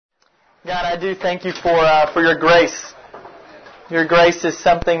God, I do thank you for your grace. Your grace is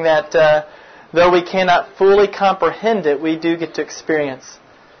something that, though we cannot fully comprehend it, we do get to experience.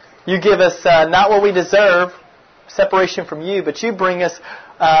 You give us not what we deserve, separation from you, but you bring us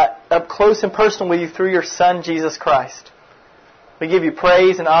up close and personal with you through your Son, Jesus Christ. We give you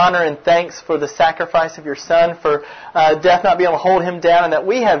praise and honor and thanks for the sacrifice of your Son, for death not being able to hold Him down, and that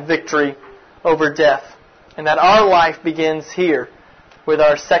we have victory over death, and that our life begins here with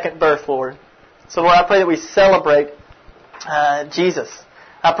our second birth, Lord. So, Lord, I pray that we celebrate Jesus.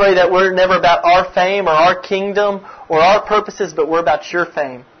 I pray that we're never about our fame or our kingdom or our purposes, but we're about your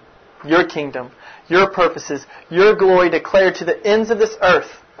fame, your kingdom, your purposes, your glory declared to the ends of this earth.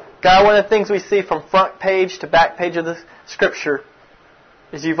 God, one of the things we see from front page to back page of the Scripture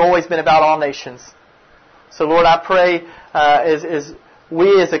is you've always been about all nations. So, Lord, I pray as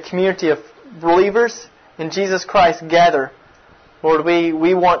we as a community of believers in Jesus Christ gather, Lord,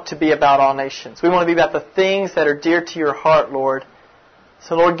 we want to be about all nations. We want to be about the things that are dear to your heart, Lord.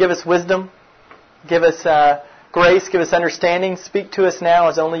 So, Lord, give us wisdom. Give us grace. Give us understanding. Speak to us now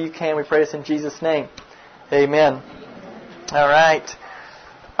as only you can. We pray this in Jesus' name. Amen. All right.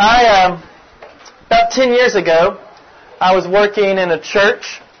 About 10 years ago, I was working in a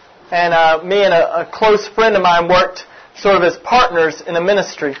church, and me and a close friend of mine worked sort of as partners in a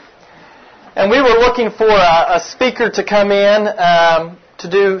ministry. And we were looking for a speaker to come in to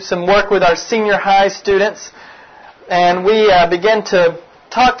do some work with our senior high students. And we began to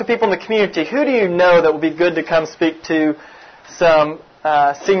talk to people in the community. Who do you know that would be good to come speak to some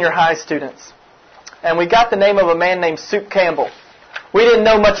senior high students? And we got the name of a man named Soup Campbell. We didn't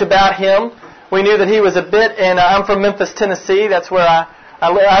know much about him. We knew that he was a bit in... I'm from Memphis, Tennessee. That's where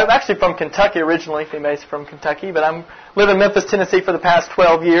I'm actually from Kentucky originally. If anybody's from Kentucky. But I live in Memphis, Tennessee for the past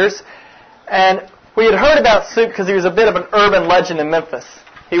 12 years. And we had heard about Soup because he was a bit of an urban legend in Memphis.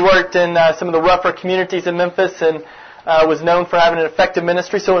 He worked in some of the rougher communities in Memphis and was known for having an effective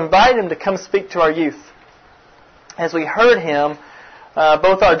ministry. So we invited him to come speak to our youth. As we heard him,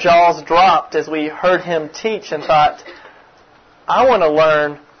 both our jaws dropped as we heard him teach and thought, I want to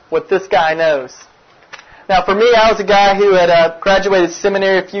learn what this guy knows. Now for me, I was a guy who had graduated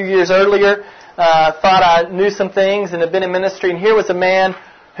seminary a few years earlier, thought I knew some things and had been in ministry. And here was a man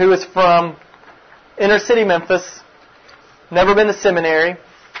who was from inner city Memphis, never been to seminary,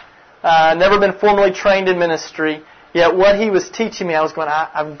 never been formally trained in ministry, yet what he was teaching me, I was going,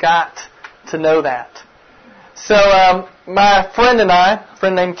 I've got to know that. So my friend and I, a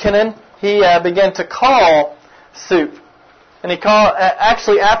friend named Kenan, he began to call Soup. And he called,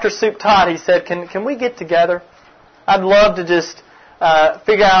 actually after Soup taught, he said, can we get together? I'd love to just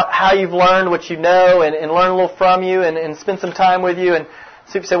figure out how you've learned what you know and learn a little from you and spend some time with you. And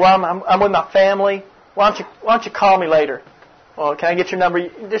Soup said, well, I'm with my family. Why don't you call me later? Well, can I get your number? You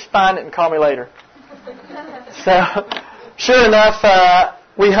just find it and call me later. So, sure enough,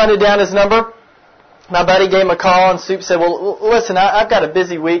 we hunted down his number. My buddy gave him a call, and Soup said, well, listen, I've got a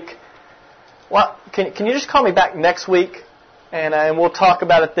busy week. Well, can you just call me back next week, and we'll talk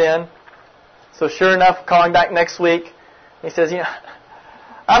about it then? So sure enough, calling back next week, he says,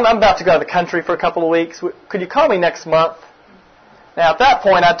 I'm about to go to the country for a couple of weeks. Could you call me next month? Now, at that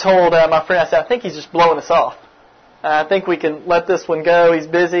point, I told my friend, I said, I think he's just blowing us off. I think we can let this one go. He's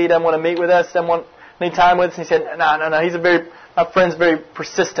busy. He doesn't want to meet with us. Doesn't want any time with us. And he said, no. My friend's very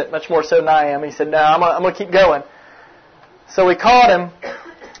persistent, much more so than I am. He said, no, I'm going to keep going. So we called him,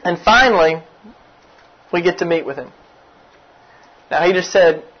 and finally, we get to meet with him. Now, he just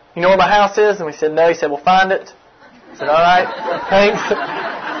said, you know where my house is? And we said, no. He said, well, find it. I said, all right, thanks.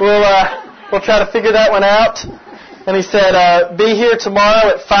 We'll try to figure that one out. And he said, be here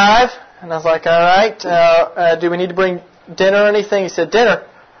tomorrow at 5. And I was like, all right. Do we need to bring dinner or anything? He said, dinner?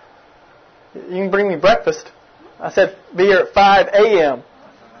 You can bring me breakfast. I said, be here at 5 a.m.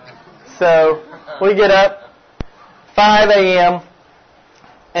 So we get up, 5 a.m.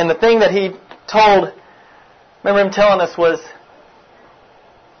 And the thing that he told, remember him telling us was,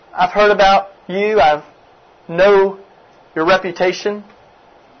 I've heard about you. I know your reputation.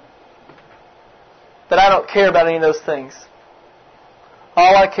 But I don't care about any of those things.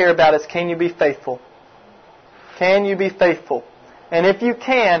 All I care about is, can you be faithful? Can you be faithful? And if you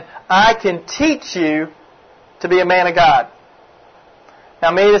can, I can teach you to be a man of God.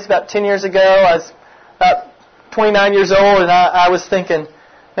 Now, me, this about 10 years ago. I was about 29 years old, and I was thinking,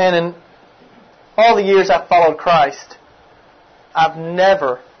 man, in all the years I've followed Christ, I've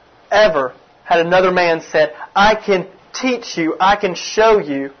never, ever had another man said, I can teach you, I can show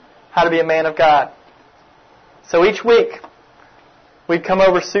you how to be a man of God. So each week, we'd come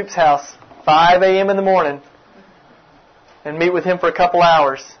over to Soup's house, 5 a.m. in the morning, and meet with him for a couple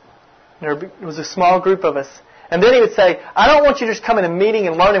hours. There was a small group of us. And then he would say, I don't want you to just come in a meeting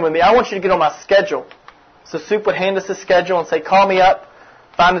and learning with me. I want you to get on my schedule. So Soup would hand us a schedule and say, call me up.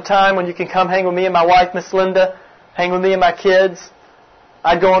 Find a time when you can come hang with me and my wife, Miss Linda. Hang with me and my kids.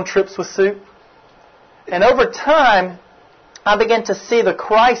 I'd go on trips with Soup. And over time, I began to see the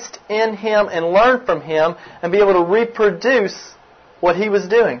Christ in him and learn from him and be able to reproduce what he was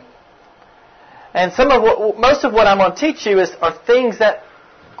doing. And most of what I'm going to teach you are things that,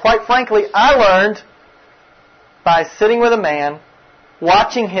 quite frankly, I learned by sitting with a man,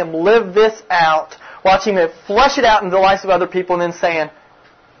 watching him live this out, watching him flesh it out in the lives of other people, and then saying,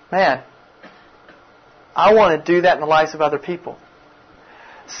 man, I want to do that in the lives of other people.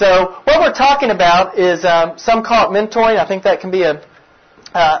 So what we're talking about is, some call it mentoring. I think that can be an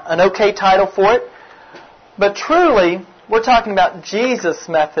okay title for it. But truly, we're talking about Jesus'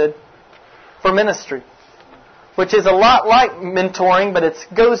 method for ministry, which is a lot like mentoring, but it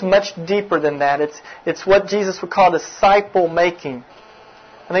goes much deeper than that. It's what Jesus would call disciple making.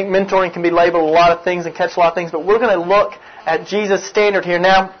 I think mentoring can be labeled a lot of things and catch a lot of things, but we're going to look at Jesus' standard here.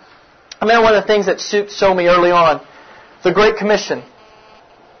 Now, I remember one of the things that Soup showed me early on, the Great Commission.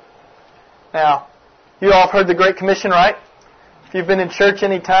 Now, you all have heard the Great Commission, right? If you've been in church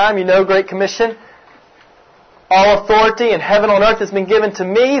any time, you know Great Commission. All authority in heaven and on earth has been given to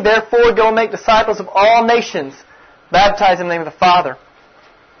me. Therefore, go and make disciples of all nations, baptizing in the name of the Father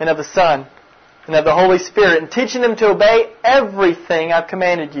and of the Son and of the Holy Spirit, and teaching them to obey everything I've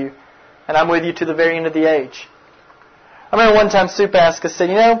commanded you. And I'm with you to the very end of the age. I remember one time Soup asked us, said,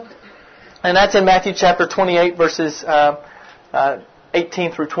 and that's in Matthew chapter 28, verses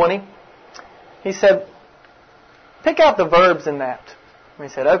 18 through 20. He said, pick out the verbs in that. And we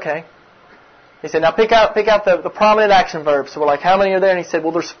said, okay. He said, now pick out the prominent action verbs. So we're like, how many are there? And he said,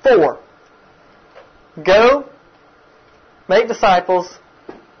 well, there's 4. Go, make disciples,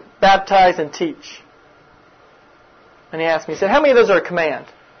 baptize, and teach. And he asked me, he said, how many of those are a command?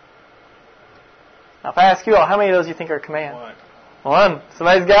 Now, if I ask you all, how many of those do you think are a command? 1.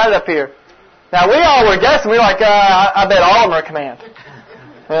 Somebody's got it up here. Now, we all were guessing. We were like, I bet all of them are a command.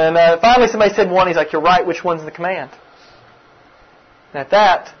 And finally somebody said 1. He's like, you're right. Which one's the command? And at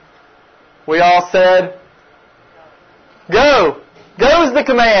that, we all said, go. Go's the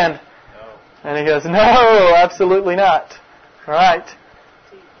command. No. And he goes, no, absolutely not. All right.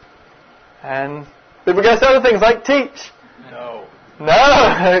 And then we got other things like teach. No. No,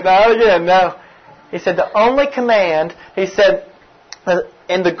 not again, no. He said the only command, he said,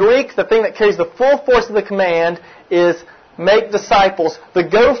 in the Greek, the thing that carries the full force of the command is make disciples. The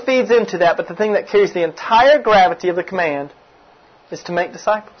go feeds into that, but the thing that carries the entire gravity of the command is to make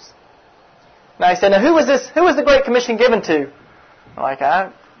disciples. Now he said, now who was the Great Commission given to? I'm like,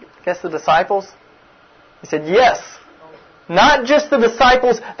 I guess the disciples. He said, yes. Not just the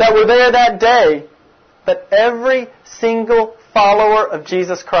disciples that were there that day, but every single follower of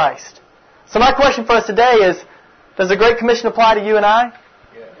Jesus Christ. So my question for us today is, does the Great Commission apply to you and I?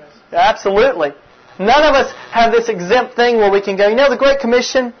 Yes. Absolutely. None of us have this exempt thing where we can go, the Great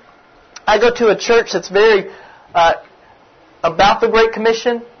Commission, I go to a church that's very about the Great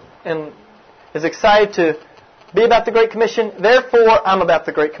Commission and is excited to be about the Great Commission. Therefore, I'm about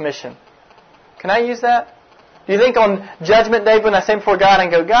the Great Commission. Can I use that? Do you think on Judgment Day when I stand before God and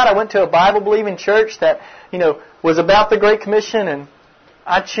go, God, I went to a Bible-believing church that, was about the Great Commission and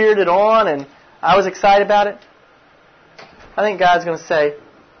I cheered it on and I was excited about it? I think God's going to say,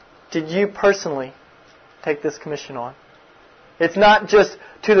 did you personally take this commission on? It's not just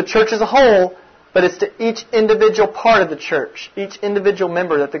to the church as a whole, but it's to each individual part of the church, each individual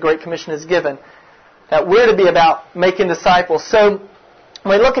member that the Great Commission is given, that we're to be about making disciples. So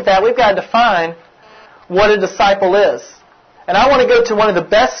when we look at that, we've got to define what a disciple is. And I want to go to one of the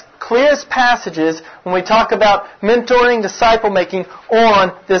best, clearest passages when we talk about mentoring, disciple making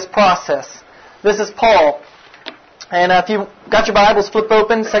on this process. This is Paul. And if you've got your Bibles, flip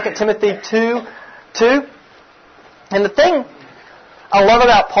open 2 Timothy 2:2. And the thing I love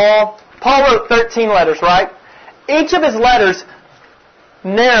about Paul wrote 13 letters, right? Each of his letters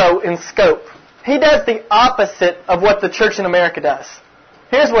narrow in scope. He does the opposite of what the church in America does.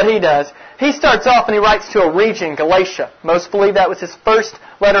 Here's what he does. He starts off and he writes to a region, Galatia. Most believe that was his first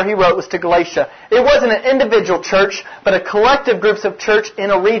letter he wrote was to Galatia. It wasn't an individual church, but a collective groups of church in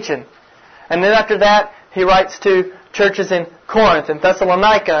a region. And then after that, he writes to churches in Corinth and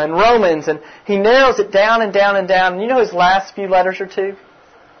Thessalonica and Romans, and he narrows it down and down and down. And you know his last few letters are to?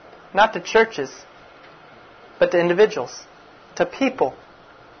 Not to churches, but to individuals, to people.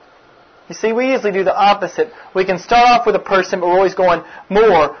 You see, we usually do the opposite. We can start off with a person, but we're always going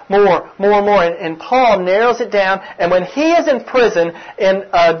more. And Paul narrows it down. And when he is in prison, in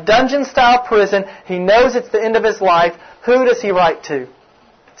a dungeon-style prison, he knows it's the end of his life. Who does he write to?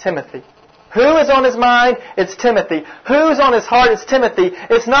 Timothy. Who is on his mind? It's Timothy. Who's on his heart? It's Timothy.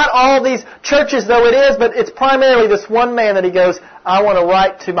 It's not all these churches, though it is, but it's primarily this one man that he goes, I want to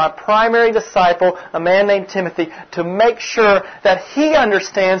write to my primary disciple, a man named Timothy, to make sure that he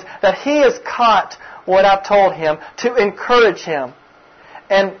understands, that he has caught what I've told him, to encourage him.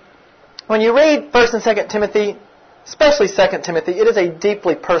 And when you read 1 and 2 Timothy, especially 2 Timothy, it is a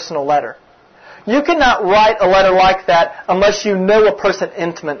deeply personal letter. You cannot write a letter like that unless you know a person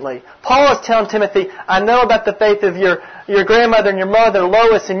intimately. Paul is telling Timothy, I know about the faith of your grandmother and your mother,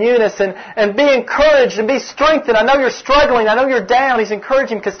 Lois and Eunice, and be encouraged and be strengthened. I know you're struggling. I know you're down. He's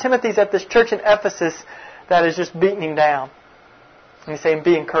encouraging because Timothy's at this church in Ephesus that is just beating him down. And he's saying,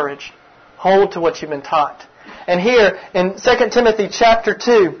 be encouraged. Hold to what you've been taught. And here in 2 Timothy chapter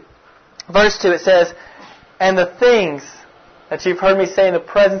 2, verse 2, it says, and the things that you've heard me say in the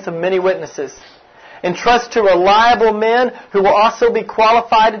presence of many witnesses, entrust to reliable men who will also be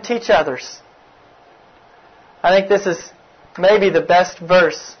qualified to teach others. I think this is maybe the best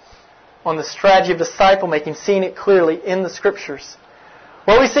verse on the strategy of disciple making, seeing it clearly in the Scriptures.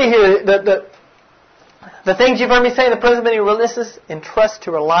 What we see here, the things you've heard me say in the presence of many witnesses, entrust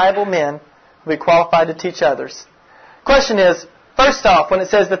to reliable men who will be qualified to teach others. Question is, first off, when it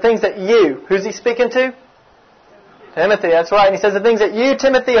says the things that you, who's he speaking to? Timothy, that's right. And he says the things that you,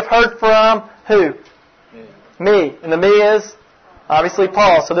 Timothy, have heard from who? Me. And the me is obviously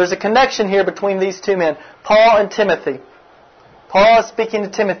Paul. So there's a connection here between these two men, Paul and Timothy. Paul is speaking to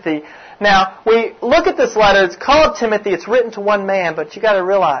Timothy. Now, we look at this letter. It's called Timothy. It's written to one man, but you got to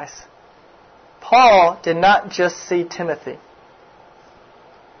realize, Paul did not just see Timothy.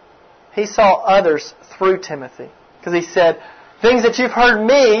 He saw others through Timothy. Because he said, things that you've heard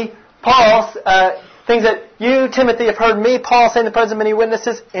me, Paul, things that you, Timothy, have heard me, Paul, say in the presence of many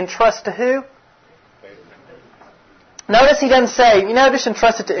witnesses, entrust to who? Notice he doesn't say, just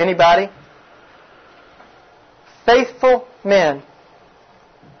entrust it to anybody. Faithful men.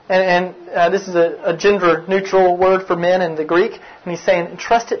 And this is a gender-neutral word for men in the Greek. And he's saying,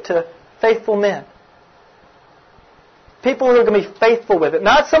 entrust it to faithful men. People who are going to be faithful with it.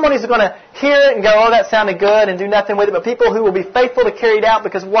 Not someone who's going to hear it and go, oh, that sounded good, and do nothing with it. But people who will be faithful to carry it out.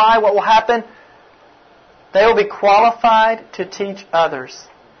 Because why? What will happen? They will be qualified to teach others.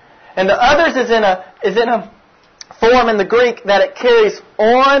 And the others is in a form in the Greek that it carries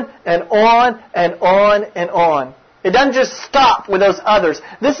on and on and on and on. It doesn't just stop with those others.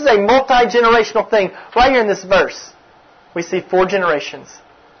 This is a multi-generational thing. Right here in this verse, we see 4 generations.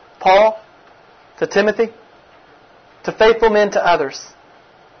 Paul to Timothy, to faithful men to others.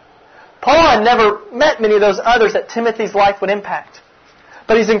 Paul had never met many of those others that Timothy's life would impact.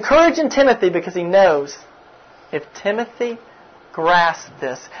 But he's encouraging Timothy because he knows if Timothy grasps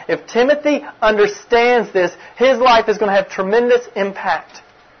this, if Timothy understands this, his life is going to have tremendous impact.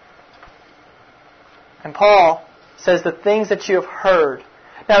 And Paul says the things that you have heard.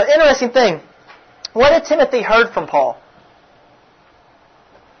 Now, the interesting thing, what had Timothy heard from Paul?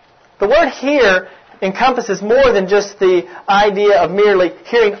 The word here encompasses more than just the idea of merely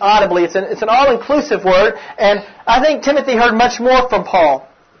hearing audibly. It's an all-inclusive word, and I think Timothy heard much more from Paul.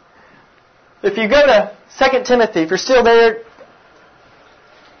 If you go to 2 Timothy, if you're still there,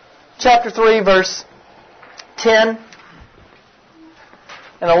 chapter 3, verse 10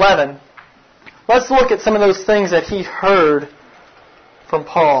 and 11. Let's look at some of those things that he heard from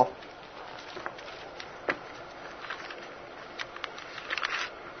Paul.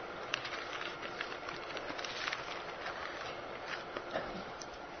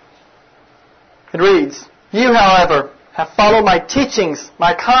 It reads, you, however, have followed my teachings,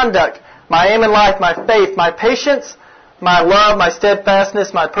 my conduct, my aim in life, my faith, my patience, my love, my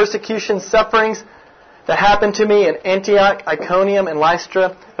steadfastness, my persecutions, sufferings that happened to me in Antioch, Iconium, and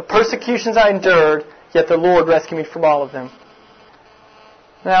Lystra, the persecutions I endured, yet the Lord rescued me from all of them.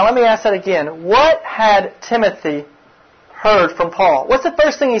 Now, let me ask that again. What had Timothy heard from Paul? What's the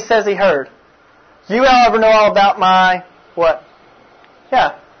first thing he says he heard? You, however, know all about my what?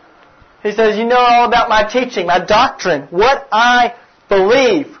 Yeah. He says, you know all about my teaching, my doctrine, what I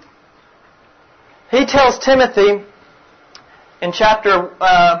believe. He tells Timothy in chapter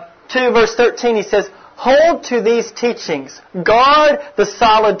 2, verse 13, he says, hold to these teachings. Guard the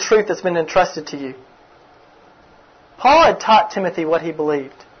solid truth that's been entrusted to you. Paul had taught Timothy what he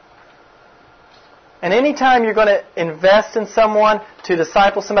believed. And anytime you're going to invest in someone, to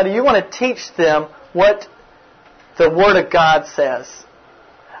disciple somebody, you want to teach them what the Word of God says.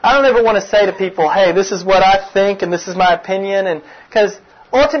 I don't ever want to say to people, hey, this is what I think and this is my opinion. And because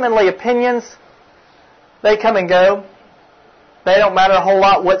ultimately opinions, they come and go. They don't matter a whole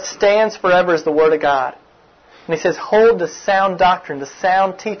lot. What stands forever is the Word of God. And he says, hold to sound doctrine, to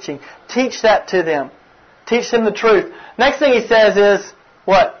sound teaching. Teach that to them. Teach them the truth. Next thing he says is,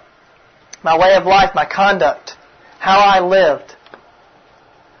 what? My way of life, my conduct, how I lived.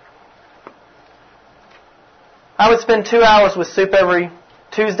 I would spend 2 hours with Soup every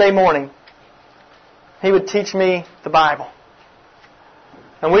Tuesday morning. He would teach me the Bible.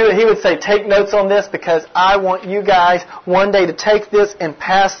 And he would say, take notes on this because I want you guys one day to take this and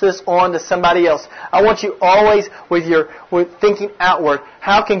pass this on to somebody else. I want you always with thinking outward.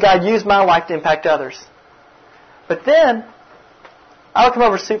 How can God use my life to impact others? But then, I would come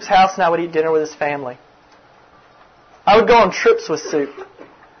over to Soup's house and I would eat dinner with his family. I would go on trips with Soup.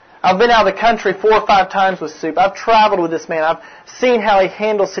 I've been out of the country 4 or 5 times with Soup. I've traveled with this man. I've seen how he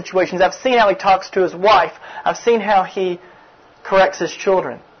handles situations. I've seen how he talks to his wife. I've seen how he corrects his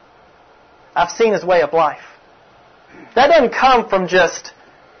children. I've seen his way of life. That doesn't come from just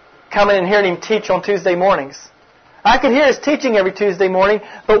coming and hearing him teach on Tuesday mornings. I could hear his teaching every Tuesday morning,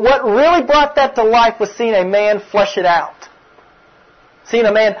 but what really brought that to life was seeing a man flesh it out. Seeing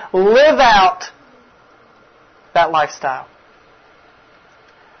a man live out that lifestyle.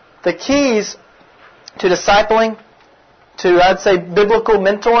 The keys to discipling, to, I'd say, biblical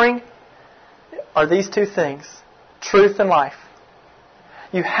mentoring, are these 2 things. Truth and life.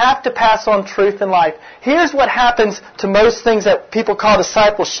 You have to pass on truth and life. Here's what happens to most things that people call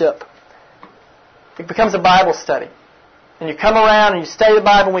discipleship. It becomes a Bible study. And you come around and you study the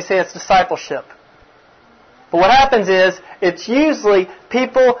Bible and we say it's discipleship. But what happens is, it's usually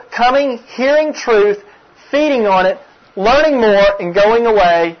people coming, hearing truth, feeding on it, learning more, and going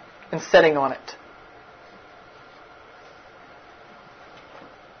away and sitting on it.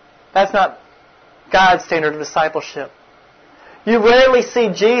 That's not God's standard of discipleship. You rarely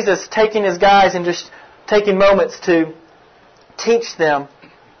see Jesus taking His guys and just taking moments to teach them.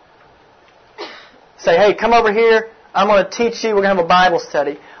 Say, hey, come over here. I'm going to teach you. We're going to have a Bible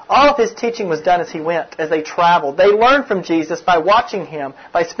study. All of His teaching was done as He went, as they traveled. They learned from Jesus by watching Him,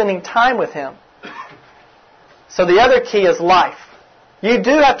 by spending time with Him. So the other key is life. You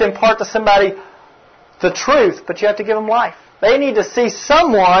do have to impart to somebody the truth, but you have to give them life. They need to see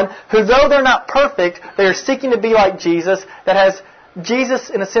someone who, though they're not perfect, they are seeking to be like Jesus, that has Jesus,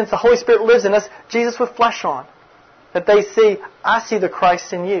 in a sense, the Holy Spirit lives in us, Jesus with flesh on. That they see, I see the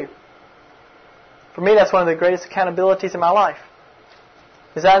Christ in you. For me, that's one of the greatest accountabilities in my life.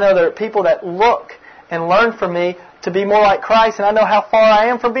 Is I know there are people that look and learn from me to be more like Christ, and I know how far I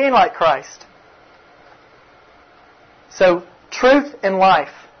am from being like Christ. So, truth and life.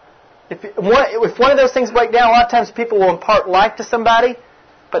 If one of those things break down, a lot of times people will impart life to somebody,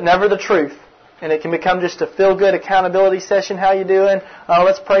 but never the truth. And it can become just a feel-good accountability session. How you doing? Oh,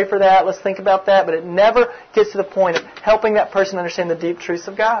 let's pray for that. Let's think about that. But it never gets to the point of helping that person understand the deep truths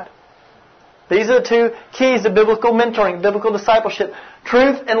of God. These are the 2 keys to biblical mentoring, biblical discipleship.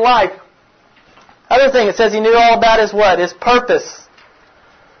 Truth and life. Other thing it says he knew all about is what? His purpose.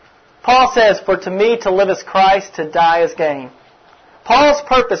 Paul says, for to me to live is Christ, to die is gain. Paul's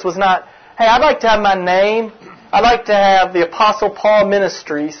purpose was not, hey, I'd like to have my name. I'd like to have the Apostle Paul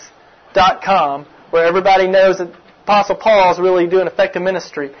Ministries.com, where everybody knows that Apostle Paul is really doing effective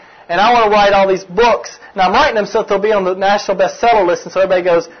ministry. And I want to write all these books. And I'm writing them so that they'll be on the national bestseller list. And so everybody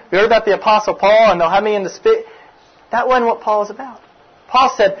goes, you heard about the Apostle Paul? And they'll have me in the spit. That wasn't what Paul was about.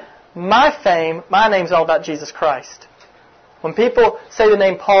 Paul said, my fame, my name's all about Jesus Christ. When people say the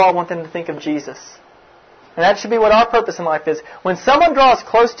name Paul, I want them to think of Jesus. And that should be what our purpose in life is. When someone draws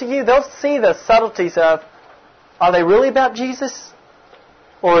close to you, they'll see the subtleties of, are they really about Jesus?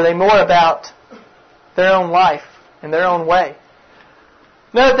 Or are they more about their own life and their own way?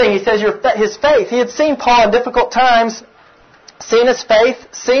 Another thing, he says, his faith. He had seen Paul in difficult times, seen his faith,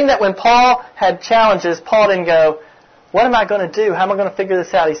 seen that when Paul had challenges, Paul didn't go, what am I going to do? How am I going to figure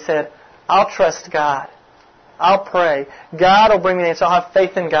this out? He said, I'll trust God. I'll pray. God will bring me the answer. I'll have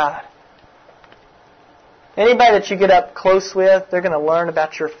faith in God. Anybody that you get up close with, they're going to learn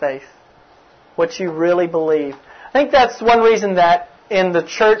about your faith, what you really believe. I think that's one reason that in the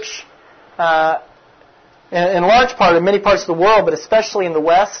church, in large part, in many parts of the world, but especially in the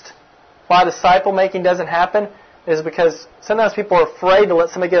West, why disciple making doesn't happen is because sometimes people are afraid to let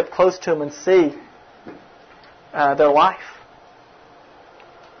somebody get up close to them and see their life.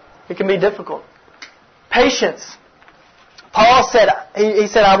 It can be difficult. Patience. Paul said, he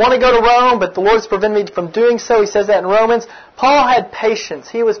said, I want to go to Rome, but the Lord's prevented me from doing so. He says that in Romans. Paul had patience.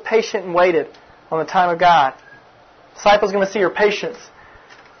 He was patient and waited on the time of God. Disciples are going to see your patience.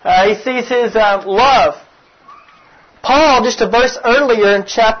 He sees his love. Paul, just a verse earlier in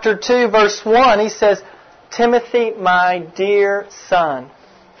chapter 2, verse 1, he says, Timothy, my dear son.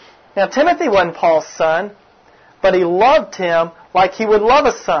 Now, Timothy wasn't Paul's son, but he loved him like he would love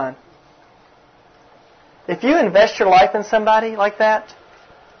a son. If you invest your life in somebody like that,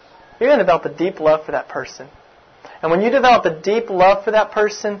 you're going to develop a deep love for that person. And when you develop a deep love for that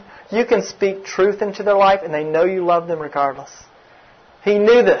person, you can speak truth into their life and they know you love them regardless. He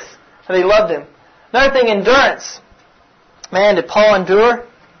knew this, that he loved him. Another thing, endurance. Man, did Paul endure?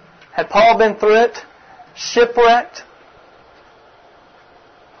 Had Paul been through it? Shipwrecked?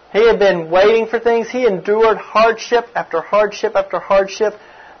 He had been waiting for things. He endured hardship after hardship after hardship.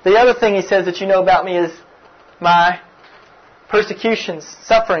 The other thing he says that you know about me is my persecutions,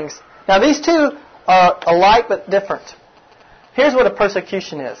 sufferings. Now these two are alike but different. Here's what a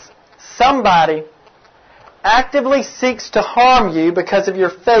persecution is. Somebody actively seeks to harm you because of your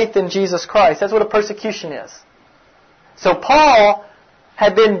faith in Jesus Christ. That's what a persecution is. So Paul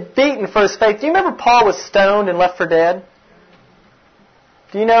had been beaten for his faith. Do you remember Paul was stoned and left for dead?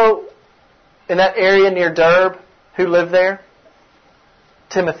 Do you know in that area near Derbe who lived there?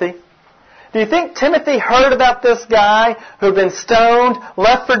 Timothy. Do you think Timothy heard about this guy who had been stoned,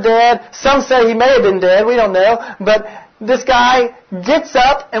 left for dead? Some say he may have been dead. We don't know. But this guy gets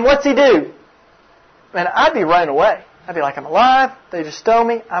up, and what's he do? Man, I'd be running away. I'd be like, I'm alive. They just stoned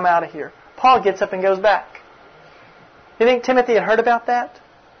me. I'm out of here. Paul gets up and goes back. You think Timothy had heard about that?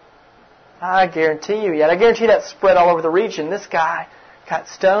 I guarantee you. I guarantee that spread all over the region. This guy got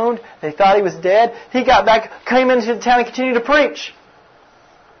stoned. They thought he was dead. He got back, came into the town and continued to preach.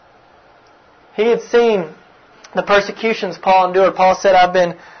 He had seen the persecutions Paul endured. Paul said, I've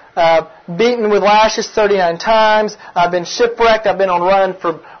been beaten with lashes 39 times. I've been shipwrecked. I've been on run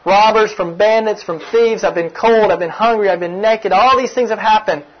from robbers, from bandits, from thieves. I've been cold. I've been hungry. I've been naked. All these things have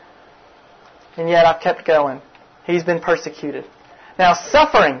happened. And yet I've kept going. He's been persecuted. Now,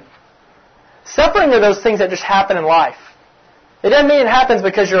 suffering. Suffering are those things that just happen in life. It doesn't mean it happens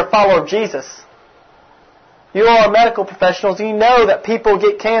because you're a follower of Jesus. You all are medical professionals. You know that people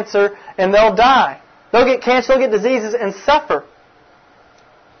get cancer and they'll die. They'll get cancer, they'll get diseases and suffer.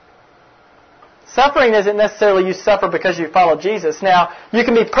 Suffering isn't necessarily you suffer because you follow Jesus. Now, you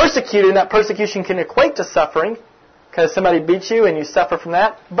can be persecuted and that persecution can equate to suffering because somebody beats you and you suffer from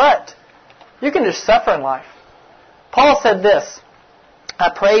that. But you can just suffer in life. Paul said this, I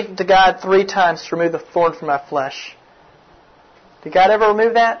prayed to God 3 times to remove the thorn from my flesh. Did God ever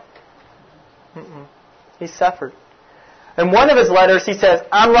remove that? He suffered. In one of his letters, he says,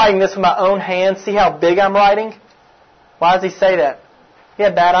 I'm writing this with my own hand. See how big I'm writing? Why does he say that? He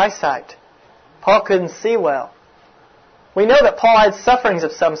had bad eyesight. Paul couldn't see well. We know that Paul had sufferings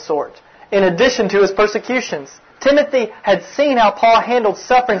of some sort, in addition to his persecutions. Timothy had seen how Paul handled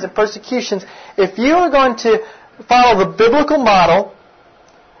sufferings and persecutions. If you are going to follow the biblical model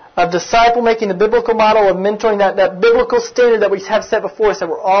of disciple making, the biblical model of mentoring, that biblical standard that we have set before us that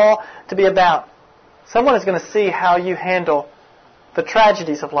we're all to be about, someone is going to see how you handle the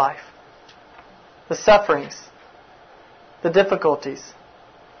tragedies of life, the sufferings, the difficulties,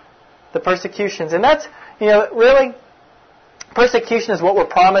 the persecutions. And that's, really, persecution is what we're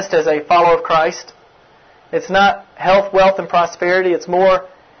promised as a follower of Christ. It's not health, wealth, and prosperity. It's more,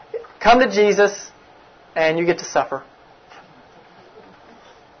 come to Jesus and you get to suffer.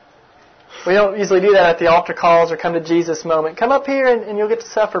 We don't usually do that at the altar calls or come to Jesus moment. Come up here and you'll get to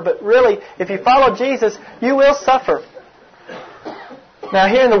suffer. But really, if you follow Jesus, you will suffer. Now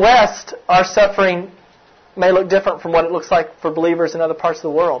here in the West, our suffering may look different from what it looks like for believers in other parts of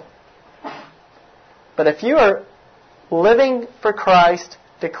the world. But if you are living for Christ,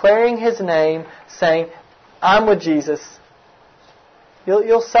 declaring His name, saying, I'm with Jesus,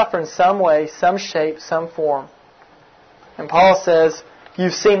 you'll suffer in some way, some shape, some form. And Paul says,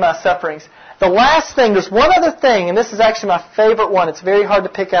 you've seen my sufferings. The last thing, there's one other thing, and this is actually my favorite one. It's very hard to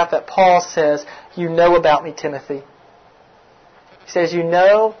pick out that Paul says, you know about me, Timothy. He says, you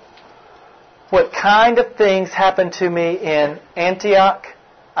know what kind of things happened to me in Antioch,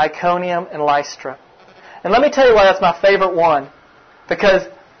 Iconium, and Lystra. And let me tell you why that's my favorite one. Because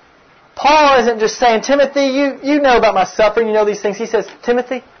Paul isn't just saying, Timothy, you know about my suffering, you know these things. He says,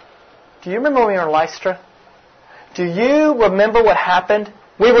 Timothy, do you remember when we were in Lystra? Do you remember what happened?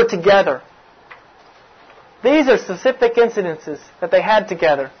 We were together. These are specific incidences that they had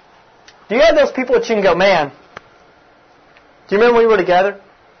together. Do you have those people that you can go, man, do you remember when we were together?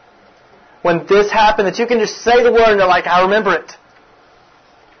 When this happened, that you can just say the word and they're like, I remember it.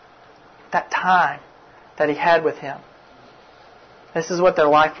 That time that he had with him. This is what their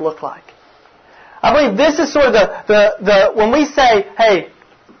life looked like. I believe this is sort of the when we say, hey,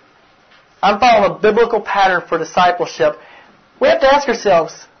 I'm following a biblical pattern for discipleship, we have to ask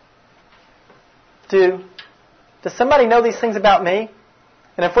ourselves, does somebody know these things about me?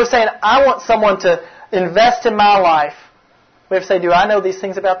 And if we're saying, I want someone to invest in my life, we have to say, do I know these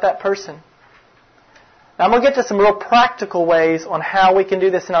things about that person? Now, I'm going to get to some real practical ways on how we can do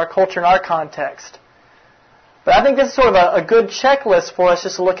this in our culture and our context. But I think this is sort of a good checklist for us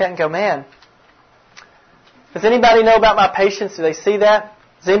just to look at and go, man, does anybody know about my patience? Do they see that?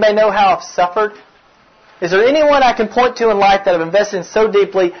 Does anybody know how I've suffered? Is there anyone I can point to in life that I've invested in so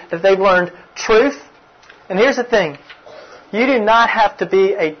deeply that they've learned truth? And here's the thing. You do not have to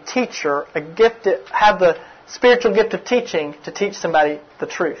be a teacher, have the spiritual gift of teaching to teach somebody the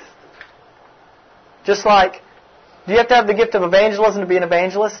truth. Just like, do you have to have the gift of evangelism to be an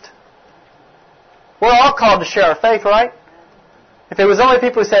evangelist? We're all called to share our faith, right? If it was only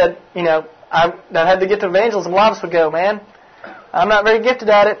people who said, that had the gift of evangelism, a lot of us would go, man, I'm not very gifted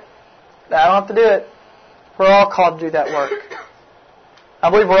at it. I don't have to do it. We're all called to do that work. I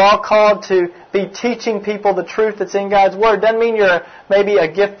believe we're all called to be teaching people the truth that's in God's Word. Doesn't mean you're maybe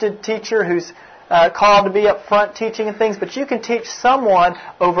a gifted teacher who's called to be up front teaching and things, but you can teach someone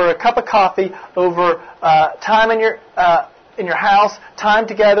over a cup of coffee, over time in your house, time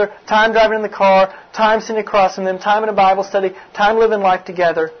together, time driving in the car, time sitting across from them, time in a Bible study, time living life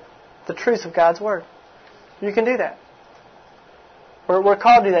together, the truths of God's Word. You can do that. We're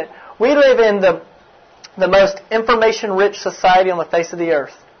called to do that. We live in the most information-rich society on the face of the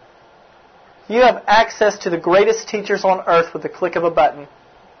earth. You have access to the greatest teachers on earth with the click of a button.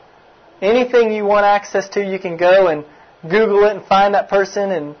 Anything you want access to, you can go and Google it and find that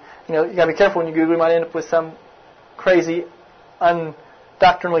person. And you got to be careful when you Google. You might end up with some crazy,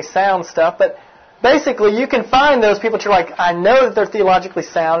 undoctrinally sound stuff. But basically, you can find those people that you're like, I know that they're theologically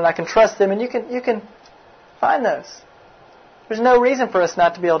sound and I can trust them, and you can find those. There's no reason for us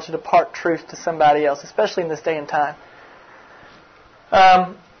not to be able to depart truth to somebody else, especially in this day and time.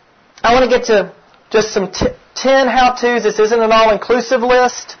 I want to get to just some 10 how-tos. This isn't an all-inclusive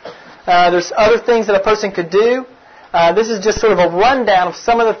list. There's other things that a person could do. This is just sort of a rundown of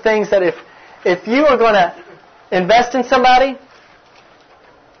some of the things that if you are going to invest in somebody,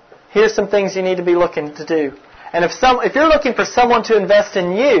 here's some things you need to be looking to do. And if you're looking for someone to invest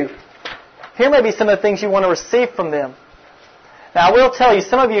in you, here may be some of the things you want to receive from them. Now, I will tell you,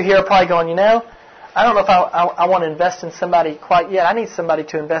 some of you here are probably going, I don't know if I want to invest in somebody quite yet. I need somebody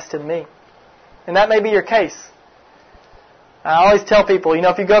to invest in me. And that may be your case. I always tell people,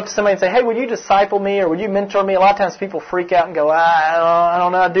 if you go up to somebody and say, hey, would you disciple me or would you mentor me? A lot of times people freak out and go, I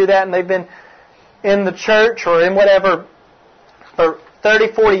don't know how to do that. And they've been in the church or in whatever for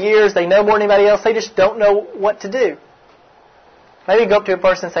 30, 40 years. They know more than anybody else. They just don't know what to do. Maybe go up to a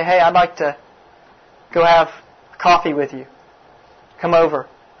person and say, hey, I'd like to go have coffee with you. Come over.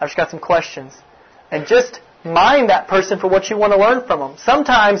 I've just got some questions. And just mind that person for what you want to learn from them.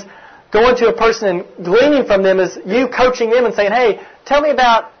 Sometimes going to a person and gleaning from them is you coaching them and saying, hey, tell me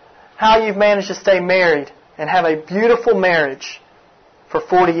about how you've managed to stay married and have a beautiful marriage for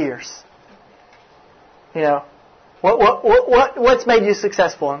 40 years. What's made you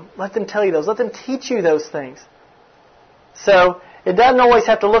successful? And let them tell you those. Let them teach you those things. So it doesn't always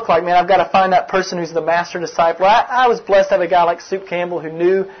have to look like, man, I've got to find that person who's the master disciple. I was blessed to have a guy like Soup Campbell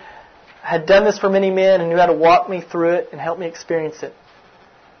who had done this for many men and knew how to walk me through it and help me experience it.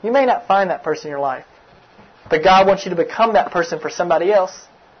 You may not find that person in your life, but God wants you to become that person for somebody else.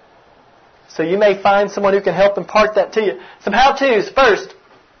 So you may find someone who can help impart that to you. Some how-tos. First,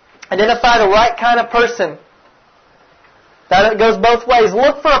 identify the right kind of person. That goes both ways.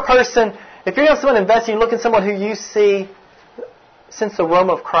 Look for a person. If you're going to someone investing, look at someone who you see sense the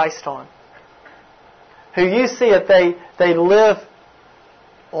aroma of Christ on. Who you see that they live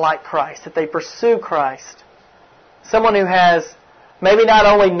like Christ, that they pursue Christ. Someone who has maybe not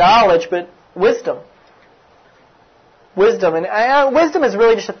only knowledge, but wisdom. Wisdom. And wisdom is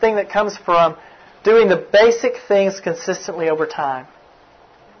really just a thing that comes from doing the basic things consistently over time.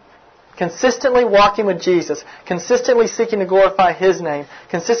 Consistently walking with Jesus. Consistently seeking to glorify His name.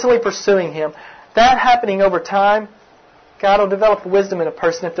 Consistently pursuing Him. That happening over time, God will develop wisdom in a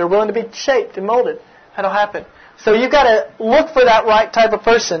person if they're willing to be shaped and molded. That'll happen. So you've got to look for that right type of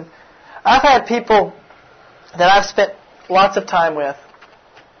person. I've had people that I've spent lots of time with,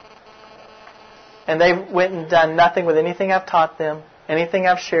 and they've went and done nothing with anything I've taught them, anything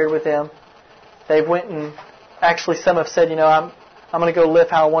I've shared with them. They've went and actually some have said, I'm going to go live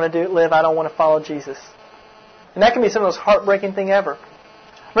how I want to live. I don't want to follow Jesus. And that can be some of the most heartbreaking thing ever.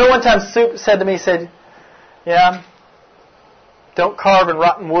 I remember one time Soup said to me, don't carve in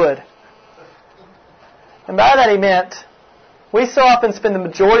rotten wood. And by that he meant, We so often spend the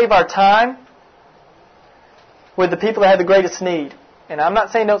majority of our time with the people that have the greatest need. And I'm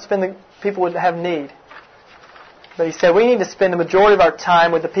not saying don't spend the people that have need. But he said we need to spend the majority of our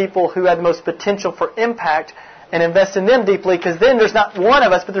time with the people who have the most potential for impact and invest in them deeply, because then there's not one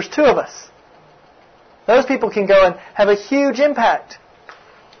of us, but there's two of us. Those people can go and have a huge impact.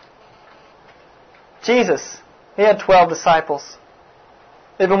 Jesus, he had 12 disciples.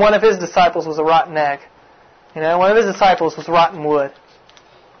 Even one of his disciples was a rotten egg. One of his disciples was rotten wood.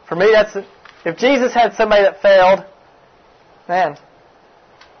 For me, if Jesus had somebody that failed, man,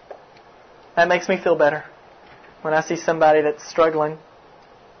 that makes me feel better. When I see somebody that's struggling,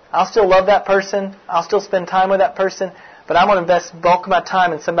 I'll still love that person. I'll still spend time with that person. But I want to invest the bulk of my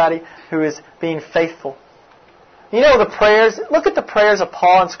time in somebody who is being faithful. The prayers. Look at the prayers of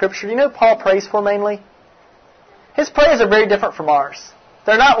Paul in Scripture. Do you know who Paul prays for mainly? His prayers are very different from ours.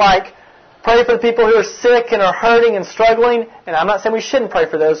 They're not like, pray for the people who are sick and are hurting and struggling. And I'm not saying we shouldn't pray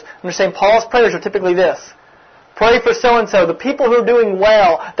for those. I'm just saying Paul's prayers are typically this. Pray for so-and-so, the people who are doing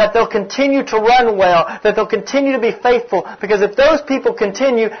well, that they'll continue to run well, that they'll continue to be faithful. Because if those people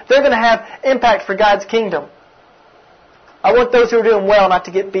continue, they're going to have impact for God's kingdom. I want those who are doing well not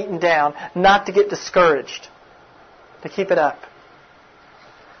to get beaten down, not to get discouraged, to keep it up.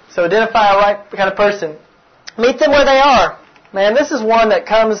 So identify a right kind of person. Meet them where they are. Man, this is one that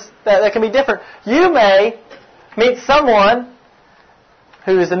can be different. You may meet someone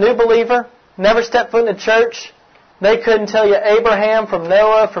who is a new believer, never stepped foot in a church. They couldn't tell you Abraham from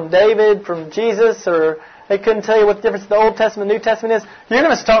Noah, from David, from Jesus, or they couldn't tell you what the difference in the Old Testament and New Testament is. You're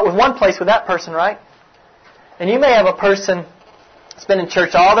going to start with one place with that person, right? And you may have a person that's been in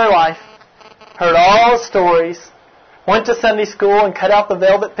church all their life, heard all the stories, went to Sunday school and cut out the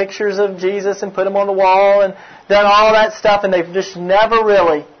velvet pictures of Jesus and put them on the wall and done all that stuff, and they've just never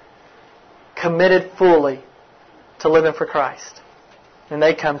really committed fully to living for Christ. And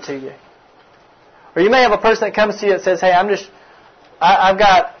they come to you. Or you may have a person that comes to you that says, hey, I've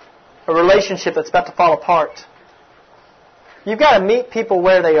got a relationship that's about to fall apart. You've got to meet people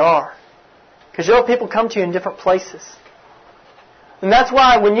where they are. Because people come to you in different places. And that's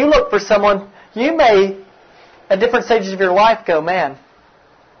why when you look for someone, you may, at different stages of your life, go, man,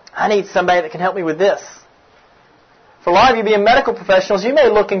 I need somebody that can help me with this. For a lot of you being medical professionals, you may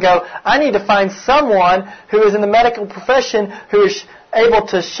look and go, I need to find someone who is in the medical profession who is able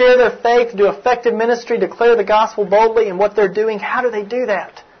to share their faith, do effective ministry, declare the gospel boldly in what they're doing. How do they do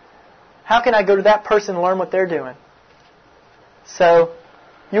that? How can I go to that person and learn what they're doing? So,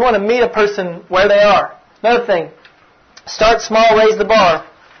 you want to meet a person where they are. Another thing, start small, raise the bar.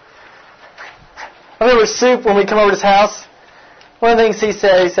 I remember Soup, when we come over to his house, one of the things he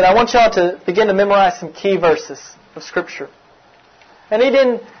said, I want y'all to begin to memorize some key verses of Scripture. And he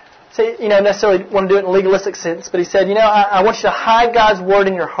didn't say, necessarily want to do it in a legalistic sense, but he said, I want you to hide God's Word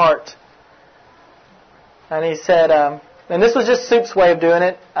in your heart. And he said, and this was just Soup's way of doing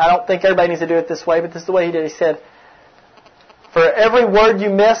it. I don't think everybody needs to do it this way, but this is the way he did it. He said, for every word you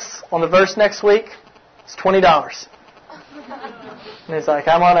miss on the verse next week, it's $20. And he's like,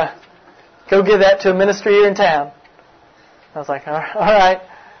 I'm going to go give that to a ministry here in town. I was like, all right.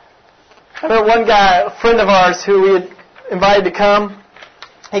 I remember one guy, a friend of ours who we had invited to come.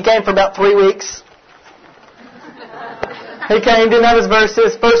 He came for about 3 weeks. He came, didn't have his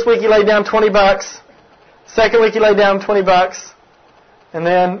verses. First week he laid down $20. Second week he laid down $20. And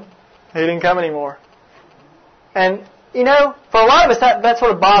then he didn't come anymore. And, for a lot of us that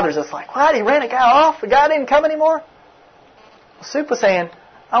sort of bothers us. Like, what? He ran a guy off? The guy didn't come anymore? Well, Soup was saying,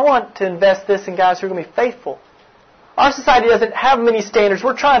 I want to invest this in guys who are going to be faithful. Our society doesn't have many standards. We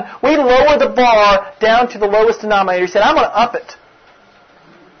lower the bar down to the lowest denominator. He said, I'm going to up it.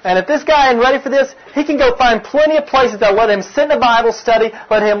 And if this guy isn't ready for this, he can go find plenty of places that let him sit in a Bible study,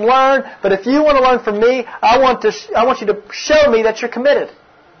 let him learn. But if you want to learn from me, I want you to show me that you're committed.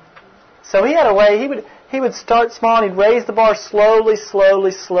 So he had a way. He would start small and he'd raise the bar slowly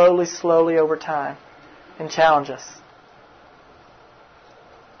over time and challenge us.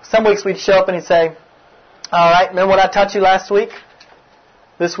 Some weeks we'd show up and he'd say, all right, remember what I taught you last week?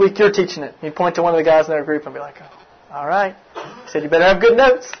 This week you're teaching it. He'd point to one of the guys in our group and be like, oh, all right. He said, you better have good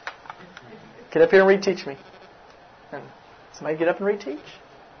notes. Get up here and reteach me. And somebody get up and reteach.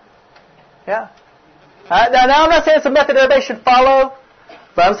 Yeah. Now I'm not saying it's a method everybody should follow,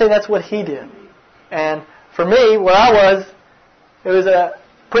 but I'm saying that's what he did. And for me, where I was, it was a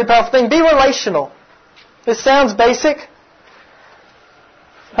pretty powerful thing. Be relational. This sounds basic.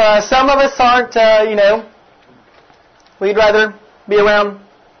 Some of us aren't, we'd rather be around,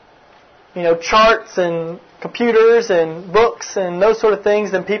 charts and computers and books and those sort of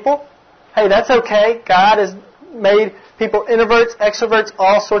things than people. Hey, that's okay. God has made People, introverts, extroverts,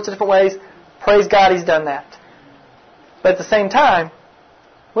 all sorts of different ways. Praise God He's done that. But at the same time,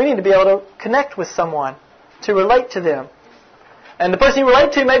 we need to be able to connect with someone, to relate to them. And the person you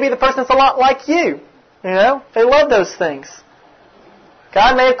relate to may be the person that's a lot like you. You know, they love those things.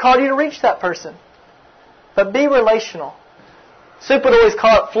 God may have called you to reach that person. But be relational. Soup would always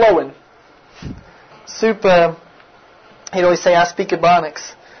call it flowing. Soup, he'd always say, I speak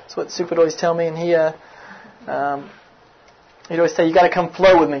Ebonics. That's what Soup would always tell me. And he'd always say, you got to come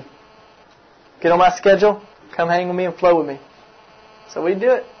flow with me. Get on my schedule, come hang with me and flow with me. So we'd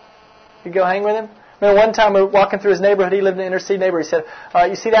do it. We'd go hang with him. I remember one time we were walking through his neighborhood. He lived in the inner city neighborhood. He said, all right,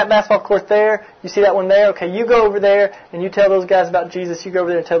 you see that basketball court there? You see that one there? Okay, you go over there and you tell those guys about Jesus. You go over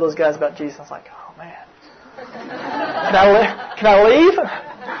there and tell those guys about Jesus. I was like, oh, man. Can I leave?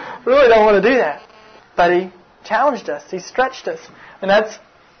 I really don't want to do that. But he challenged us. He stretched us. And that's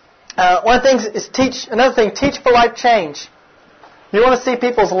one of the things is teach. Another thing, teach for life change. You want to see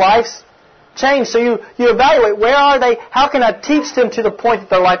people's lives change. So you evaluate, where are they? How can I teach them to the point that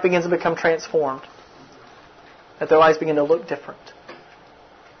their life begins to become transformed? That their lives begin to look different.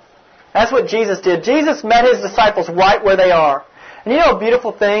 That's what Jesus did. Jesus met His disciples right where they are. And you know a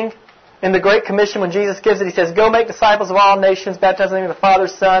beautiful thing in the Great Commission when Jesus gives it? He says, go make disciples of all nations, baptizing them in the name of the Father,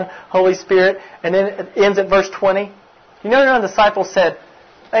 Son, Holy Spirit. And then it ends at verse 20. You know, one of the disciples said,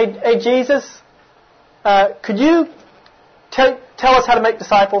 Hey Jesus, could you tell us how to make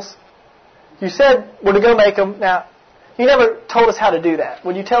disciples? You said we're to go make them. Now, you never told us how to do that.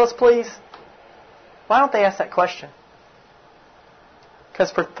 Would you tell us, please? Why don't they ask that question?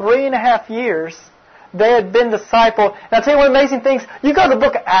 Because for 3.5 years, they had been discipled. And I'll tell you one of the amazing things. You go to the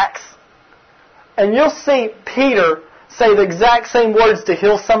book of Acts, and you'll see Peter say the exact same words to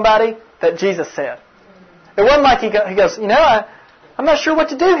heal somebody that Jesus said. It wasn't like he goes, you know, I'm not sure what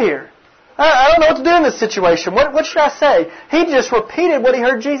to do here. I don't know what to do in this situation. What should I say? He just repeated what he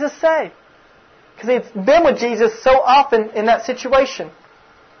heard Jesus say. Because he'd been with Jesus so often in that situation.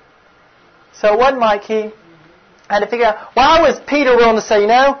 So it wasn't like he had to figure out, why was Peter willing to say, you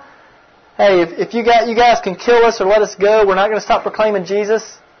know, hey, if you guys can kill us or let us go, we're not going to stop proclaiming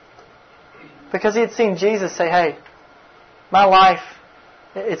Jesus? Because he had seen Jesus say, hey, my life,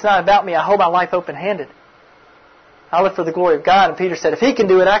 it's not about me. I hold my life open-handed. I live for the glory of God. And Peter said, if he can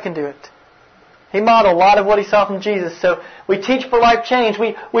do it, I can do it. He modeled a lot of what he saw from Jesus. So we teach for life change.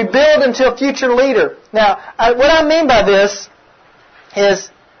 We build into a future leader. Now, what I mean by this is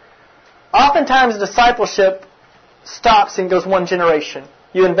oftentimes discipleship stops and goes one generation.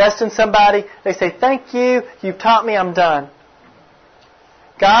 You invest in somebody, they say, thank you, you've taught me, I'm done.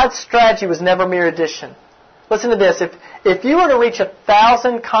 God's strategy was never mere addition. Listen to this. If you were to reach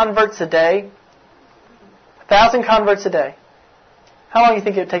 1,000 converts a day, 1,000 converts a day, how long do you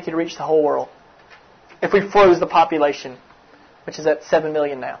think it would take you to reach the whole world? If we froze the population, which is at 7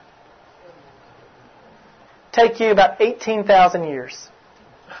 million now. Take you about 18,000 years.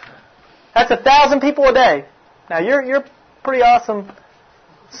 That's 1,000 people a day. Now you're a pretty awesome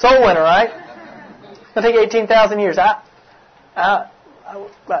soul winner, right? It'll take 18,000 years. We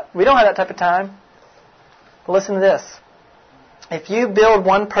don't have that type of time. But listen to this. If you build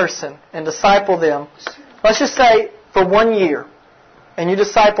one person and disciple them, let's just say for 1 year, and you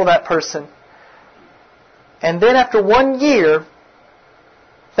disciple that person, and then after 1 year,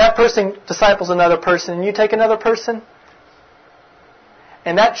 that person disciples another person, and you take another person,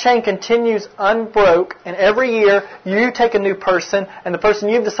 and that chain continues unbroke, and every year you take a new person, and the person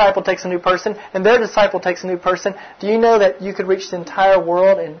you've discipled takes a new person, and their disciple takes a new person. Do you know that you could reach the entire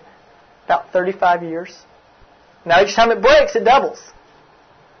world in about 35 years? Now each time it breaks, it doubles.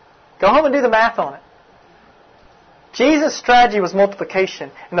 Go home and do the math on it. Jesus' strategy was multiplication.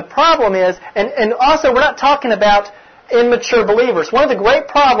 And the problem is, and also we're not talking about immature believers. One of the great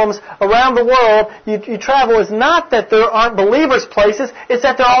problems around the world you travel is not that there aren't believers places, it's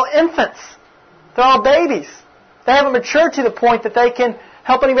that they're all infants. They're all babies. They haven't matured to the point that they can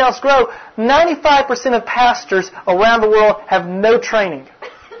help anybody else grow. 95% of pastors around the world have no training.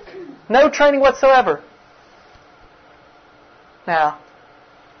 No training whatsoever. Now,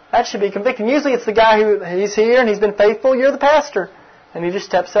 that should be convicting. Usually it's the guy he's here and he's been faithful. You're the pastor. And he just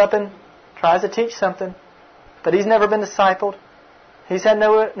steps up and tries to teach something. But he's never been discipled. He's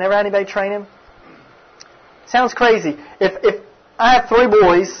never had anybody train him. Sounds crazy. If I have 3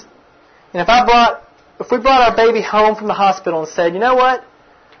 boys, and if we brought our baby home from the hospital and said, you know what?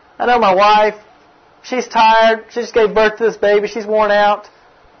 I know my wife. She's tired. She just gave birth to this baby. She's worn out.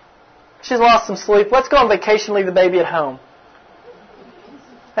 She's lost some sleep. Let's go on vacation, leave the baby at home.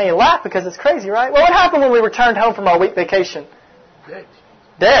 Now you laugh because it's crazy, right? Well, what happened when we returned home from our week vacation?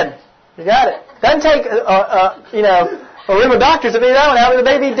 Dead. You got it. Doesn't take, Well, we were doctors. If we don't have it, the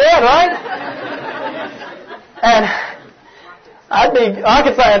baby dead, right? And I'd be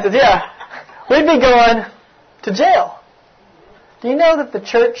rocket scientist, yeah. We'd be going to jail. Do you know that the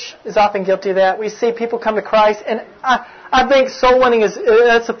church is often guilty of that? We see people come to Christ, and I think soul winning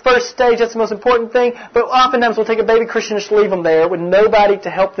that's the first stage, that's the most important thing, but oftentimes we'll take a baby Christian and just leave them there with nobody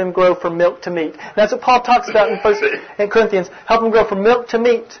to help them grow from milk to meat. And that's what Paul talks about in Corinthians, help them grow from milk to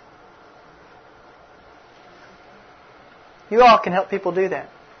meat. You all can help people do that.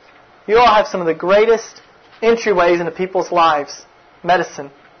 You all have some of the greatest entryways into people's lives. Medicine.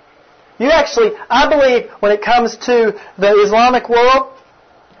 You actually, I believe, when it comes to the Islamic world,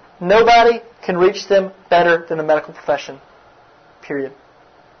 nobody can reach them better than the medical profession. Period.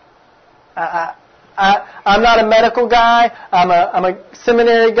 I'm not a medical guy. I'm a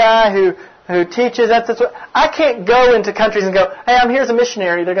seminary guy who teaches. That's what, I can't go into countries and go, hey, I'm here as a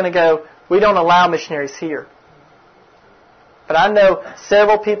missionary. They're going to go, we don't allow missionaries here. But I know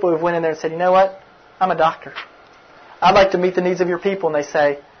several people who've went in there and said, you know what? I'm a doctor. I'd like to meet the needs of your people. And they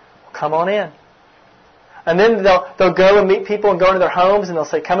say, come on in. And then they'll go and meet people and go into their homes and they'll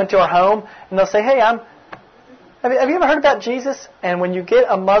say, come into our home. And they'll say, hey, have you ever heard about Jesus? And when you get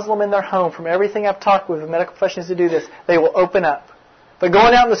a Muslim in their home, from everything I've talked with medical professionals who do this, they will open up. They're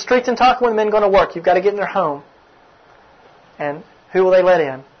going out in the streets and talking with men going to work. You've got to get in their home. And who will they let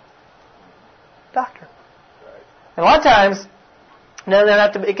in? Doctor. And a lot of times,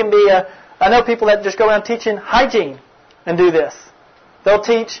 it can be, I know people that just go around teaching hygiene and do this. They'll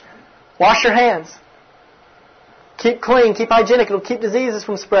teach, wash your hands. Keep clean, keep hygienic. It'll keep diseases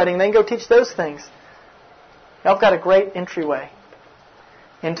from spreading. Then go teach those things. Y'all have got a great entryway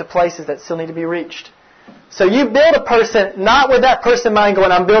into places that still need to be reached. So you build a person, not with that person in mind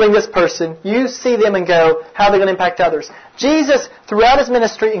going, I'm building this person. You see them and go, how are they going to impact others? Jesus, throughout His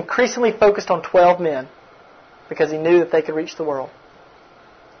ministry, increasingly focused on 12 men because He knew that they could reach the world.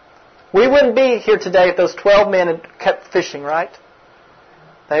 We wouldn't be here today if those 12 men had kept fishing, right?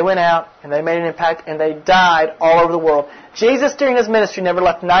 They went out and they made an impact and they died all over the world. Jesus, during His ministry, never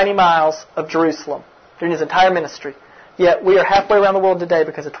left 90 miles of Jerusalem during His entire ministry. Yet we are halfway around the world today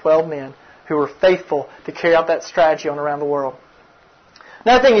because of 12 men who were faithful to carry out that strategy on around the world.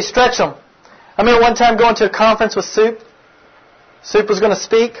 Another thing, you stretch them. I remember one time going to a conference with Soup. Soup was going to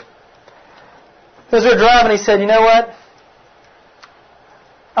speak. As we were driving, he said, you know what?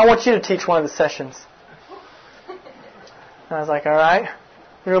 I want you to teach one of the sessions. And I was like, all right.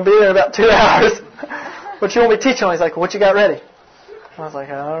 You're going to be there in about 2 hours. What you want me to teach on? He's like, what you got ready? I was like,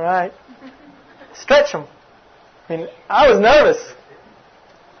 all right. Stretch them. I mean, I was nervous.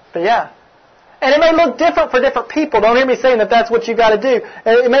 But yeah. And it may look different for different people. Don't hear me saying that that's what you got to do.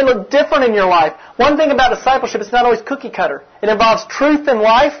 It may look different in your life. One thing about discipleship, it's not always cookie cutter. It involves truth in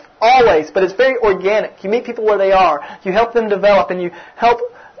life, always, but it's very organic. You meet people where they are. You help them develop and you help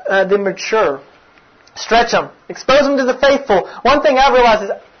them mature. Stretch them. Expose them to the faithful. One thing I've realized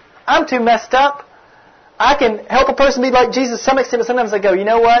is I'm too messed up. I can help a person be like Jesus to some extent, but sometimes I go, you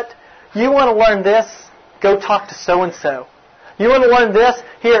know what? You want to learn this? Go talk to so-and-so. You want to learn this?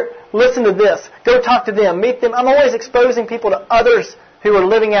 Here, listen to this. Go talk to them. Meet them. I'm always exposing people to others who are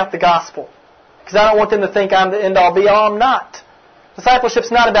living out the gospel. Because I don't want them to think I'm the end-all, be-all. I'm not.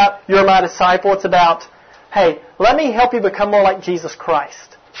 Discipleship's not about, you're my disciple. It's about, hey, let me help you become more like Jesus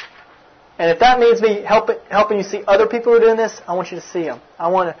Christ. And if that means me helping you see other people who are doing this, I want you to see them. I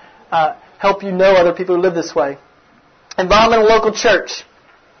want to help you know other people who live this way. Involvement in a local church.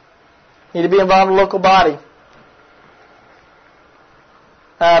 You need to be involved in a local body.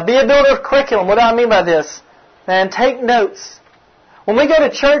 Be a builder of curriculum. What do I mean by this? And take notes. When we go to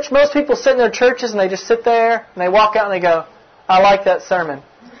church, most people sit in their churches and they just sit there and they walk out and they go, I like that sermon.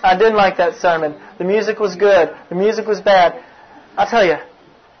 I didn't like that sermon. The music was good. The music was bad. I'll tell you,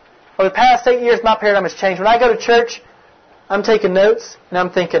 over the past 8 years, my paradigm has changed. When I go to church, I'm taking notes and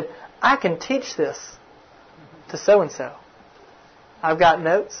I'm thinking, I can teach this to so-and-so. I've got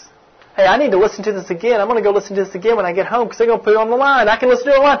notes. Hey, I need to listen to this again. I'm going to go listen to this again when I get home because they're going to put it on the line. I can listen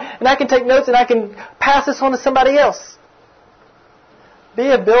to it online and I can take notes and I can pass this on to somebody else. Be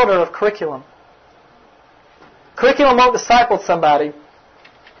a builder of curriculum. Curriculum won't disciple somebody.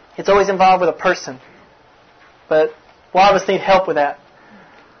 It's always involved with a person. But a lot of us need help with that.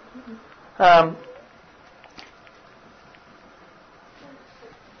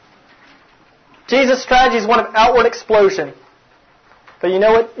 Jesus' strategy is one of outward explosion. But you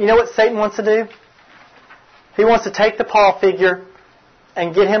know what Satan wants to do? He wants to take the Paul figure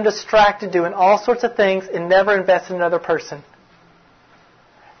and get him distracted doing all sorts of things and never invest in another person.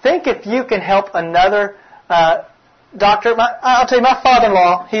 Think if you can help another doctor. I'll tell you, my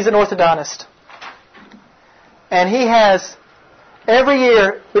father-in-law, he's an orthodontist. And he has, every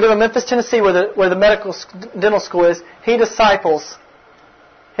year, we live in Memphis, Tennessee, where the dental school is. He disciples.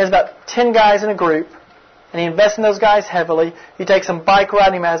 He has about 10 guys in a group. And he invests in those guys heavily. He takes them bike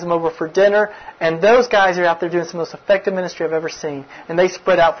riding. He has them over for dinner. And those guys are out there doing some of the most effective ministry I've ever seen. And they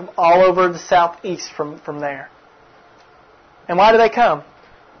spread out from all over the southeast from there. And why do they come?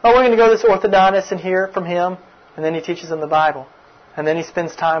 Oh, we're going to go to this orthodontist and hear from him. And then he teaches them the Bible. And then he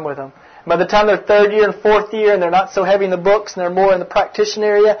spends time with them. And by the time they're third year and fourth year and they're not so heavy in the books and they're more in the practitioner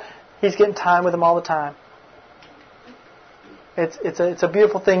area, he's getting time with them all the time. It's a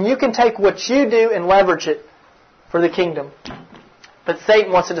beautiful thing. You can take what you do and leverage it for the kingdom. But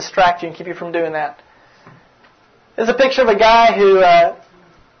Satan wants to distract you and keep you from doing that. There's a picture of a guy who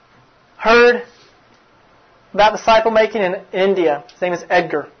heard about disciple making in India. His name is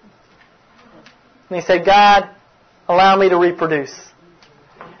Edgar. And he said, God, allow me to reproduce.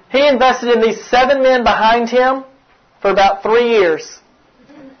 He invested in these 7 men behind him for about 3 years.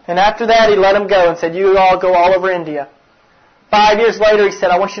 And after that, he let them go and said, you all go all over India. 5 years later, he said,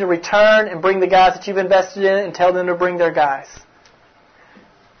 I want you to return and bring the guys that you've invested in and tell them to bring their guys.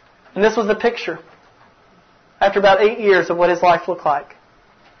 And this was the picture. After about 8 years of what his life looked like.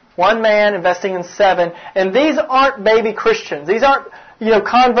 1 man investing in 7. And these aren't baby Christians. These aren't,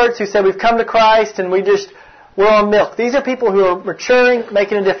 converts who said, we've come to Christ and we're on milk. These are people who are maturing,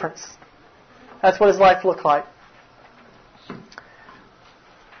 making a difference. That's what his life looked like.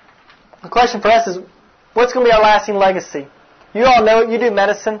 The question for us is, what's going to be our lasting legacy? You all know it. You do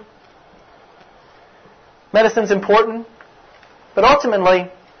medicine. Medicine's important. But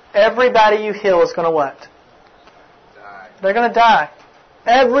ultimately, everybody you heal is going to what? Die. They're going to die.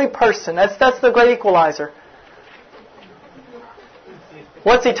 Every person. That's the great equalizer.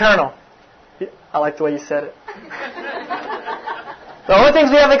 What's eternal? I like the way you said it. The only things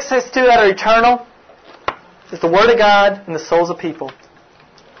we have access to that are eternal is the Word of God and the souls of people.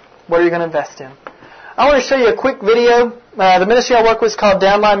 What are you going to invest in? I want to show you a quick video. The ministry I work with is called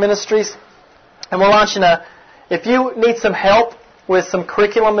Downline Ministries. And we're launching if you need some help with some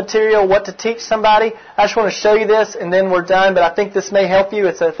curriculum material, what to teach somebody, I just want to show you this and then we're done. But I think this may help you.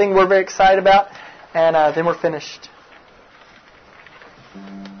 It's a thing we're very excited about. And then we're finished.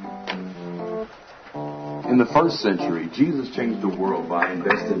 In the first century, Jesus changed the world by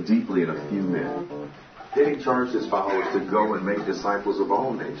investing deeply in a few men. Then he charged his followers to go and make disciples of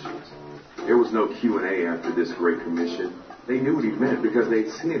all nations. There was no Q&A after this great commission. They knew what he meant because they'd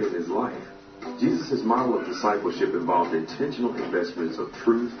seen it in his life. Jesus' model of discipleship involved intentional investments of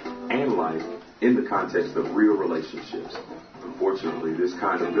truth and life in the context of real relationships. Unfortunately, this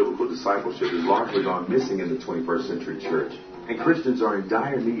kind of biblical discipleship has largely gone missing in the 21st century church, and Christians are in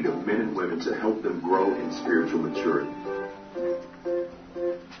dire need of men and women to help them grow in spiritual maturity.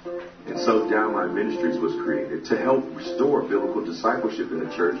 And so Downline Ministries was created to help restore biblical discipleship in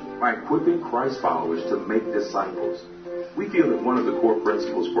the church by equipping Christ followers to make disciples. We feel that one of the core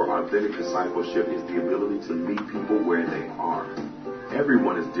principles for authentic discipleship is the ability to meet people where they are.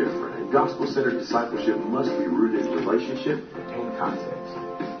 Everyone is different, and gospel-centered discipleship must be rooted in relationship and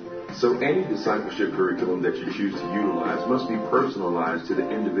context. So any discipleship curriculum that you choose to utilize must be personalized to the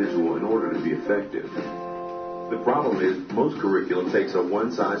individual in order to be effective. The problem is most curriculum takes a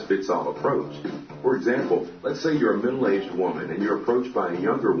one-size-fits-all approach. For example, let's say you're a middle-aged woman and you're approached by a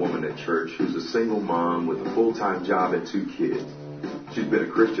younger woman at church who's a single mom with a full-time job and 2 kids. She's been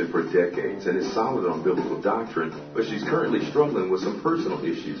a Christian for decades and is solid on biblical doctrine, but she's currently struggling with some personal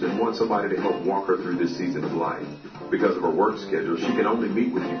issues and wants somebody to help walk her through this season of life. Because of her work schedule, she can only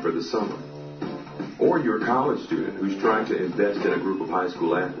meet with you for the summer. Or you're a college student who's trying to invest in a group of high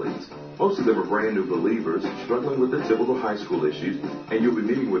school athletes. Most of them are brand new believers, struggling with the typical high school issues, and you'll be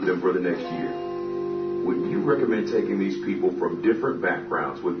meeting with them for the next year. Would you recommend taking these people from different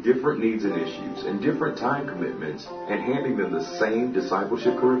backgrounds with different needs and issues and different time commitments and handing them the same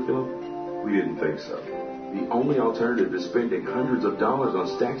discipleship curriculum? We didn't think so. The only alternative is spending hundreds of dollars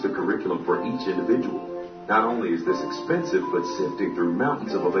on stacks of curriculum for each individual. Not only is this expensive, but sifting through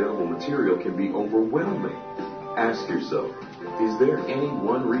mountains of available material can be overwhelming. Ask yourself, is there any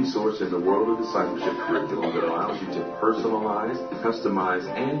one resource in the world of discipleship curriculum that allows you to personalize, customize,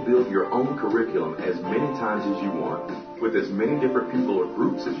 and build your own curriculum as many times as you want, with as many different people or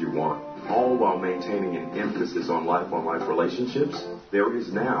groups as you want, all while maintaining an emphasis on life-on-life relationships? There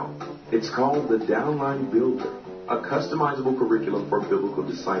is now. It's called the Downline Builder, a customizable curriculum for biblical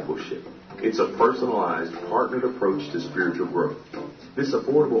discipleship. It's a personalized, partnered approach to spiritual growth. This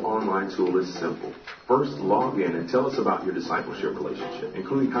affordable online tool is simple. First, log in and tell us about your discipleship relationship,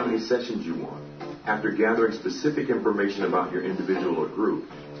 including how many sessions you want. After gathering specific information about your individual or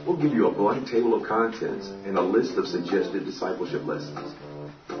group, we'll We'll give you a blank table of contents and a list of suggested discipleship lessons.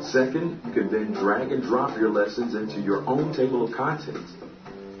 Second, you can then drag and drop your lessons into your own table of contents.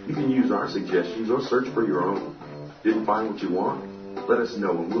 You can use our suggestions or search for your own. Didn't find what you want? Let us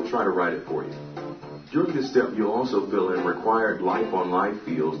know and we'll try to write it for you. During this step, you'll also fill in required life-on-life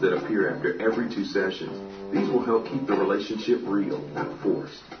fields that appear after every 2 sessions. These will help keep the relationship real, not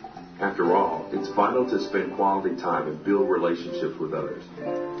forced. After all, it's vital to spend quality time and build relationships with others.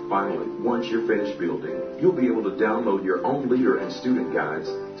 Finally, once you're finished building, you'll be able to download your own leader and student guides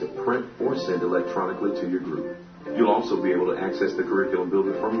to print or send electronically to your group. You'll also be able to access the curriculum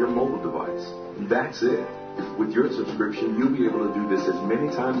builder from your mobile device. That's it. With your subscription, you'll be able to do this as many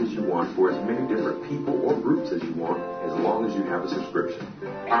times as you want for as many different people or groups as you want, as long as you have a subscription.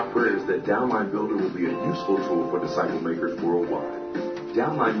 Our prayer is that Downline Builder will be a useful tool for disciple makers worldwide.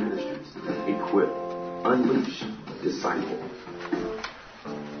 Downline Ministries. Equip. Unleash. Disciple.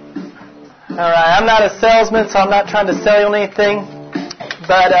 All right, I'm not a salesman, so I'm not trying to sell you anything.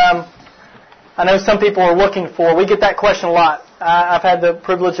 But I know some people are looking for. We get that question a lot. I've had the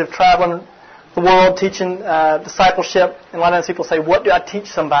privilege of traveling the world teaching discipleship, and a lot of times people say, "What do I teach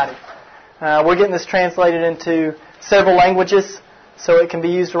somebody?" We're getting this translated into several languages, so it can be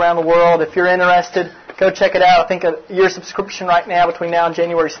used around the world. If you're interested, go check it out. I think a year subscription right now between now and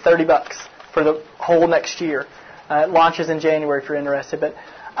January is $30 for the whole next year. It launches in January if you're interested. But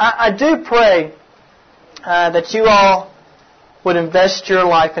I do pray that you all would invest your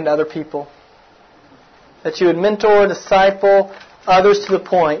life into other people. That you would mentor, disciple others to the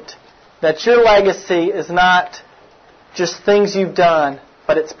point that your legacy is not just things you've done,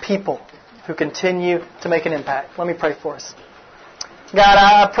 but it's people who continue to make an impact. Let me pray for us. God,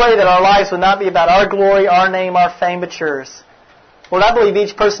 I pray that our lives would not be about our glory, our name, our fame, but yours. Lord, I believe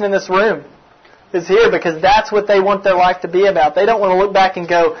each person in this room is here because that's what they want their life to be about. They don't want to look back and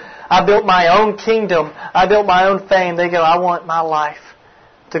go, I built my own kingdom, I built my own fame. They go, I want my life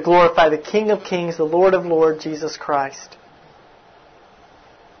to glorify the King of Kings, the Lord of Lords, Jesus Christ.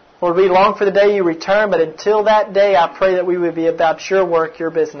 Lord, we long for the day you return, but until that day, I pray that we would be about your work, your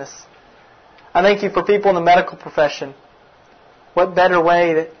business. I thank you for people in the medical profession. What better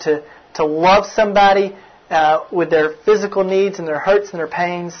way to love somebody with their physical needs and their hurts and their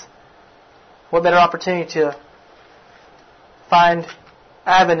pains? What better opportunity to find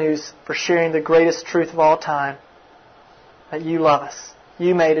avenues for sharing the greatest truth of all time, that you love us.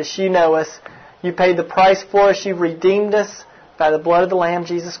 You made us. You know us. You paid the price for us. You've redeemed us by the blood of the Lamb,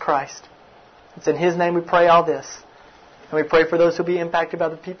 Jesus Christ. It's in His name we pray all this. And we pray for those who will be impacted by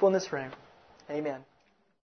the people in this room. Amen.